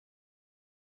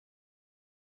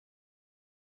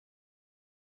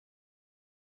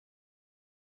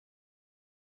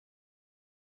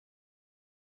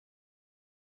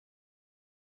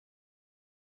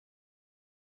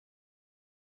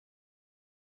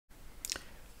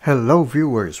Hello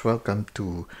viewers, welcome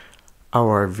to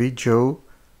our video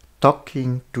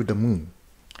Talking to the Moon.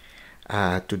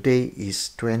 Today is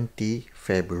 20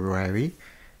 February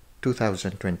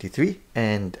 2023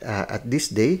 and at this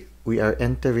day we are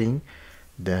entering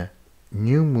the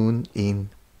new moon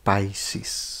in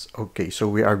Pisces. Okay, so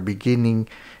we are beginning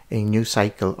a new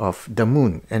cycle of the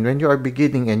moon, and when you are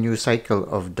beginning a new cycle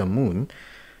of the moon,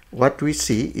 what we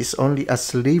see is only a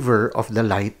sliver of the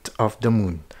light of the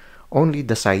moon, only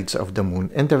the sides of the moon,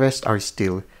 and the rest are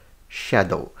still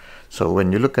shadow. So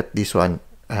when you look at this one,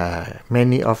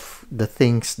 many of the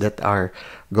things that are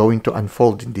going to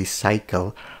unfold in this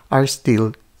cycle are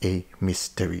still a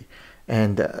mystery.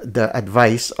 And the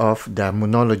advice of the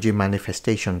Moonology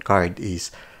manifestation card is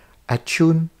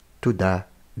attune to the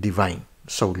divine.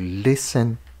 So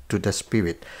listen to the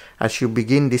spirit. As you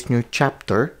begin this new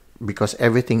chapter, because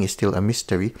everything is still a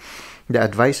mystery, the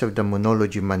advice of the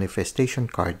Moonology manifestation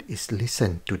card is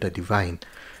listen to the divine.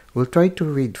 We'll try to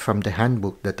read from the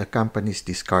handbook that accompanies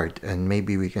this card, and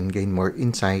maybe we can gain more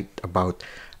insight about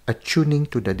attuning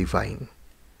to the divine.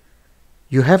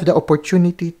 You have the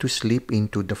opportunity to slip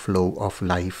into the flow of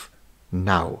life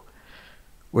now.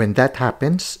 When that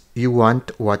happens, you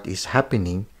want what is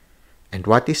happening, and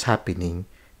what is happening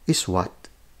is what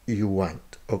you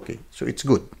want. Okay, so it's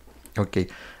good. Okay,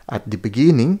 at the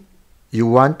beginning, you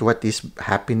want what is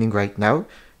happening right now,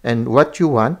 and what you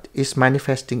want is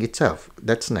manifesting itself.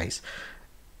 That's nice.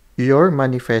 Your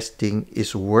manifesting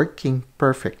is working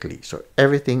perfectly, so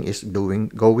everything is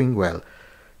going well.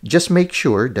 Just make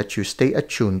sure that you stay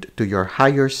attuned to your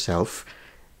higher self,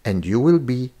 and you will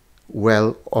be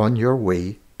well on your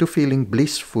way to feeling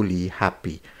blissfully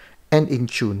happy and in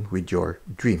tune with your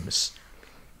dreams.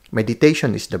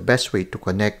 Meditation is the best way to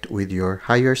connect with your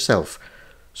higher self,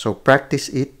 so practice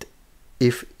it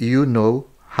if you know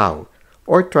how,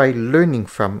 or try learning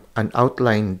from an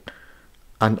online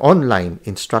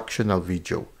instructional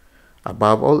video.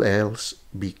 Above all else,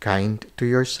 be kind to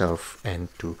yourself and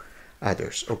to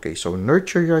others. Okay, so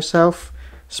nurture yourself,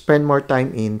 spend more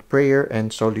time in prayer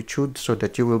and solitude so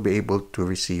that you will be able to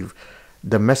receive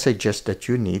the messages that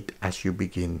you need as you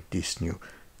begin this new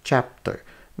chapter.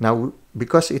 Now,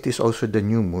 because it is also the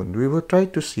new moon, we will try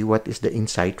to see what is the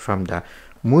insight from the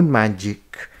moon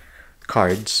magic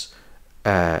cards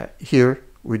here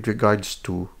with regards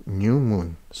to new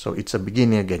moon. So it's a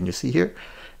beginning again. You see here,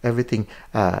 everything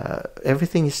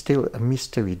is still a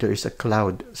mystery. There is a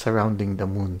cloud surrounding the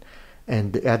moon,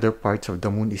 and the other parts of the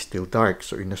moon is still dark.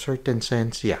 So in a certain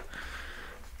sense, yeah,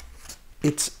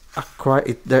 it's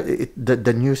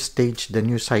the new stage, the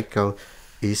new cycle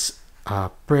is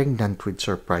pregnant with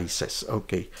surprises.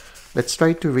 Okay, let's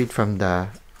try to read from the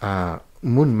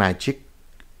moon magic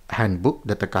handbook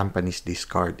that accompanies this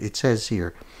card. It says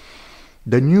here,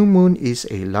 the new moon is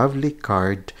a lovely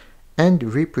card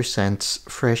and represents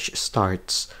fresh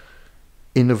starts,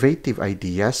 innovative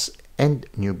ideas, and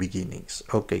new beginnings.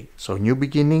 Okay, so new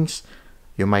beginnings,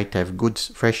 you might have good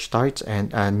fresh starts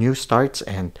and new starts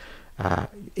and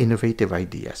innovative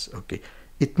ideas. Okay,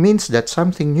 it means that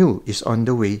something new is on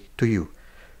the way to you.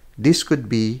 This could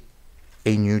be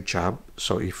a new job.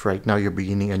 So if right now you're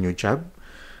beginning a new job,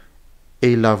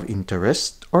 a love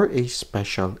interest, or a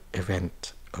special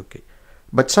event. Okay,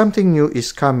 but something new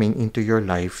is coming into your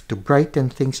life to brighten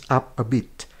things up a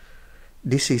bit.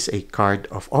 This is a card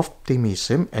of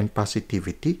optimism and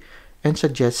positivity, and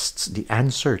suggests the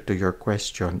answer to your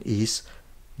question is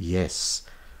yes.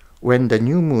 When the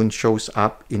new moon shows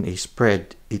up in a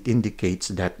spread, it indicates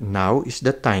that now is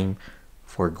the time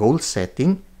for goal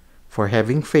setting, for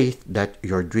having faith that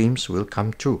your dreams will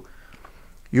come true.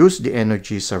 Use the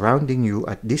energy surrounding you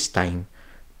at this time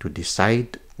to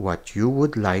decide what you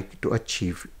would like to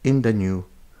achieve in the next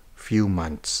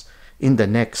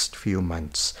few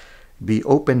months. Be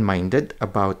open-minded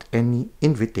about any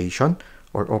invitation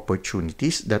or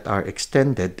opportunities that are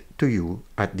extended to you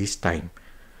at this time.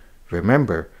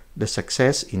 Remember, the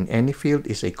success in any field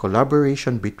is a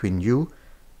collaboration between you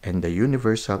and the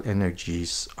universal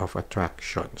energies of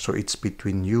attraction. So it's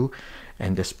between you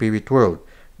and the spirit world,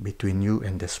 between you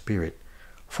and the spirit.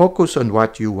 Focus on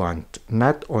what you want,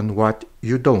 not on what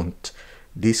you don't.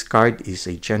 This card is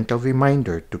a gentle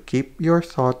reminder to keep your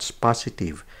thoughts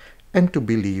positive and to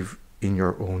believe in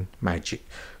your own magic.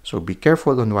 So be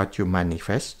careful on what you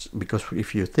manifest, because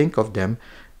if you think of them,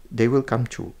 they will come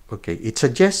true. Okay, it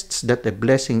suggests that a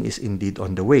blessing is indeed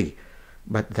on the way,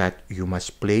 but that you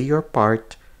must play your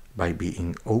part by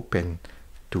being open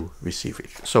to receive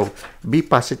it. So be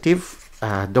positive.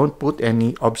 Don't put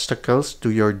any obstacles to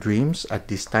your dreams at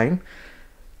this time.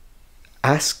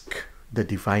 Ask the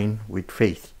divine with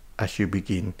faith as you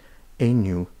begin a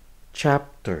new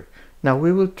chapter. Now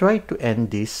we will try to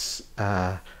end this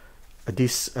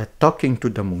talking to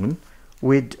the moon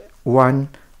with one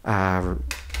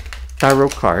tarot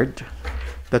card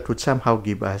that would somehow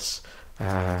give us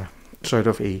sort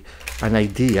of an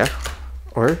idea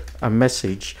or a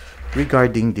message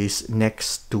regarding these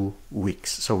next 2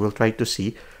 weeks. So we'll try to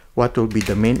see what will be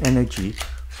the main energy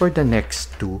for the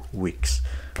next 2 weeks.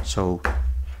 So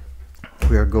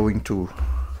we are going to,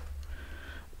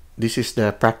 this is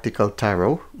the practical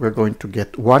tarot. We're going to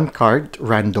get one card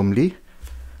randomly.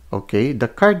 Okay, the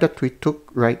card that we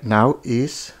took right now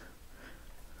is,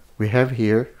 we have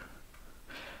here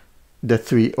the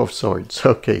Three of Swords.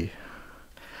 Okay,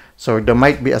 so there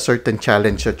might be a certain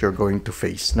challenge that you're going to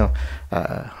face. No,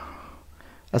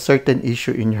 a certain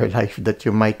issue in your life that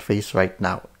you might face right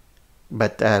now.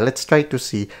 But let's try to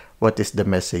see what is the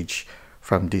message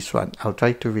from this one. I'll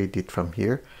try to read it from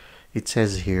here. It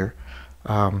says here,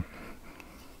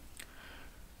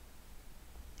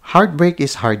 heartbreak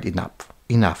is hard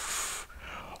enough.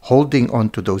 Holding on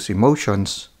to those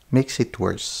emotions makes it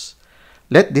worse.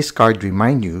 Let this card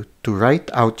remind you to write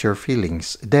out your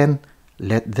feelings, then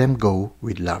let them go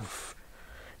with love.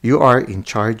 You are in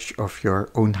charge of your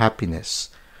own happiness.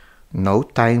 No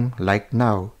time like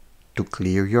now to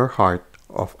clear your heart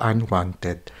of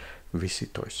unwanted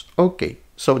visitors. Okay,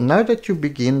 so now that you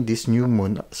begin this new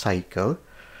moon cycle,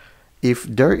 if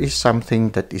there is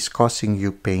something that is causing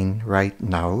you pain right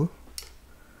now,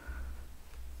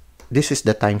 this is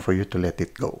the time for you to let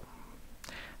it go.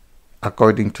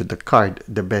 According to the card,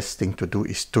 the best thing to do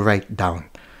is to write down.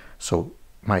 So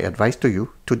my advice to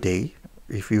you today,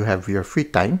 if you have your free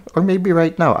time, or maybe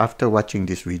right now after watching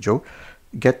this video,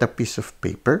 get a piece of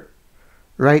paper,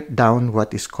 write down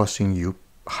what is causing you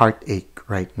heartache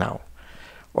right now,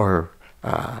 or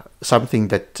something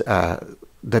that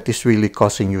that is really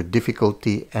causing you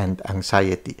difficulty and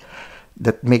anxiety,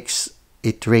 that makes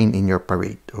it rain in your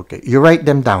parade. Okay, you write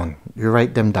them down. You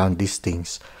write them down, these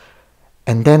things,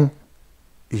 and then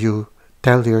you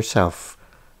tell yourself,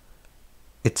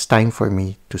 it's time for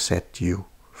me to set you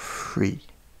free.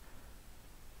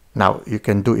 Now, you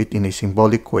can do it in a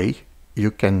symbolic way. You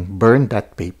can burn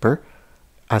that paper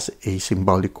as a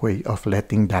symbolic way of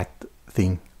letting that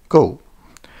thing go.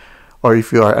 Or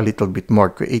if you are a little bit more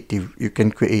creative, you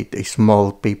can create a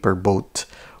small paper boat,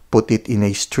 put it in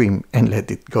a stream, and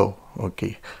let it go.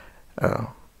 Okay.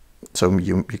 So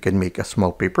you can make a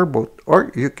small paper boat,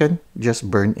 or you can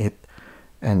just burn it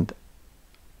and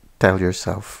tell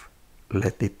yourself,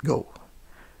 let it go.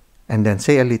 And then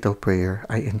say a little prayer.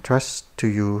 I entrust to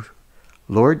you,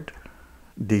 Lord,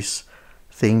 this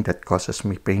thing that causes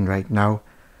me pain right now.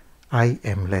 I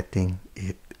am letting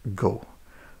it go.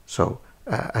 So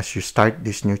as you start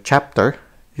this new chapter,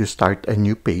 you start a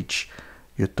new page.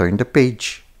 You turn the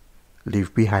page,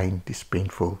 leave behind this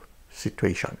painful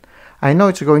situation. I know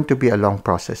it's going to be a long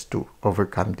process to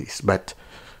overcome this, but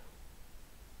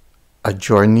a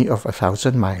journey of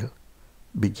 1,000 miles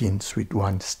begins with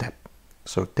one step.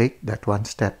 So take that one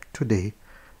step today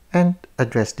and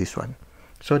address this one,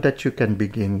 so that you can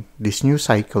begin this new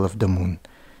cycle of the moon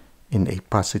in a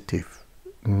positive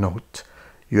note.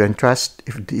 You entrust,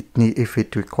 if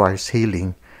it requires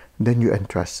healing, then you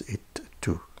entrust it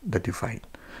to the divine.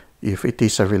 If it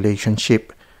is a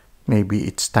relationship, maybe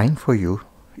it's time for you.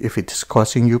 If it is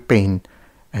causing you pain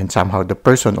and somehow the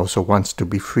person also wants to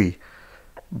be free,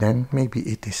 then maybe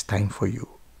it is time for you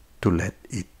to let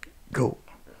it go.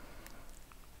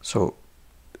 So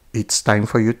it's time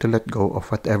for you to let go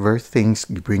of whatever things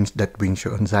brings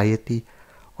you anxiety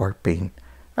or pain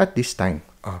at this time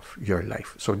of your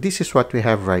life. So this is what we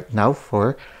have right now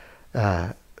for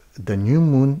the new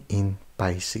moon in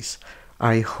Pisces.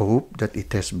 I hope that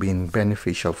it has been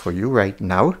beneficial for you right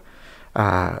now.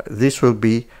 This will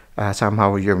be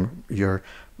somehow your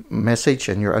message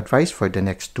and your advice for the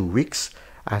next 2 weeks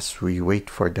as we wait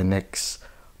for the next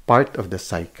part of the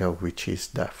cycle, which is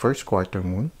the first quarter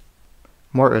moon,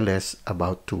 more or less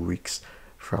about 2 weeks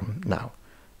from now.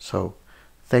 So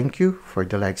thank you for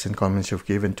the likes and comments you've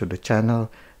given to the channel.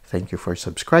 Thank you for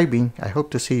subscribing. I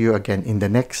hope to see you again in the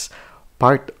next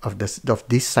part of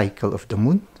this cycle of the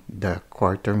moon, the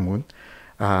quarter moon.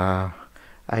 I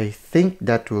think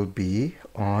that will be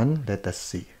on, let us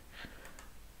see.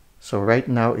 So right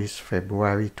now is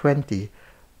February 20.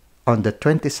 On the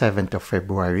 27th of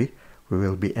February, we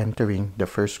will be entering the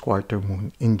first quarter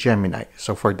moon in Gemini.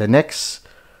 So for the next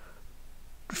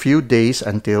few days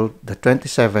until the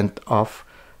 27th of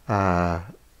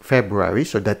February,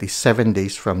 so that is 7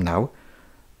 days from now,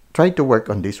 try to work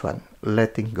on this one,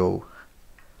 letting go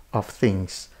of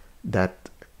things that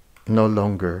no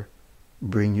longer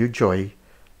bring you joy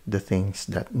the things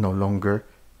that no longer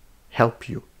help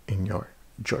you in your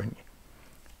journey.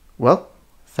 Well,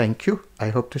 thank you. I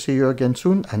hope to see you again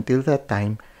soon. Until that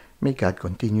time, may God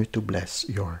continue to bless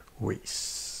your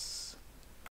ways.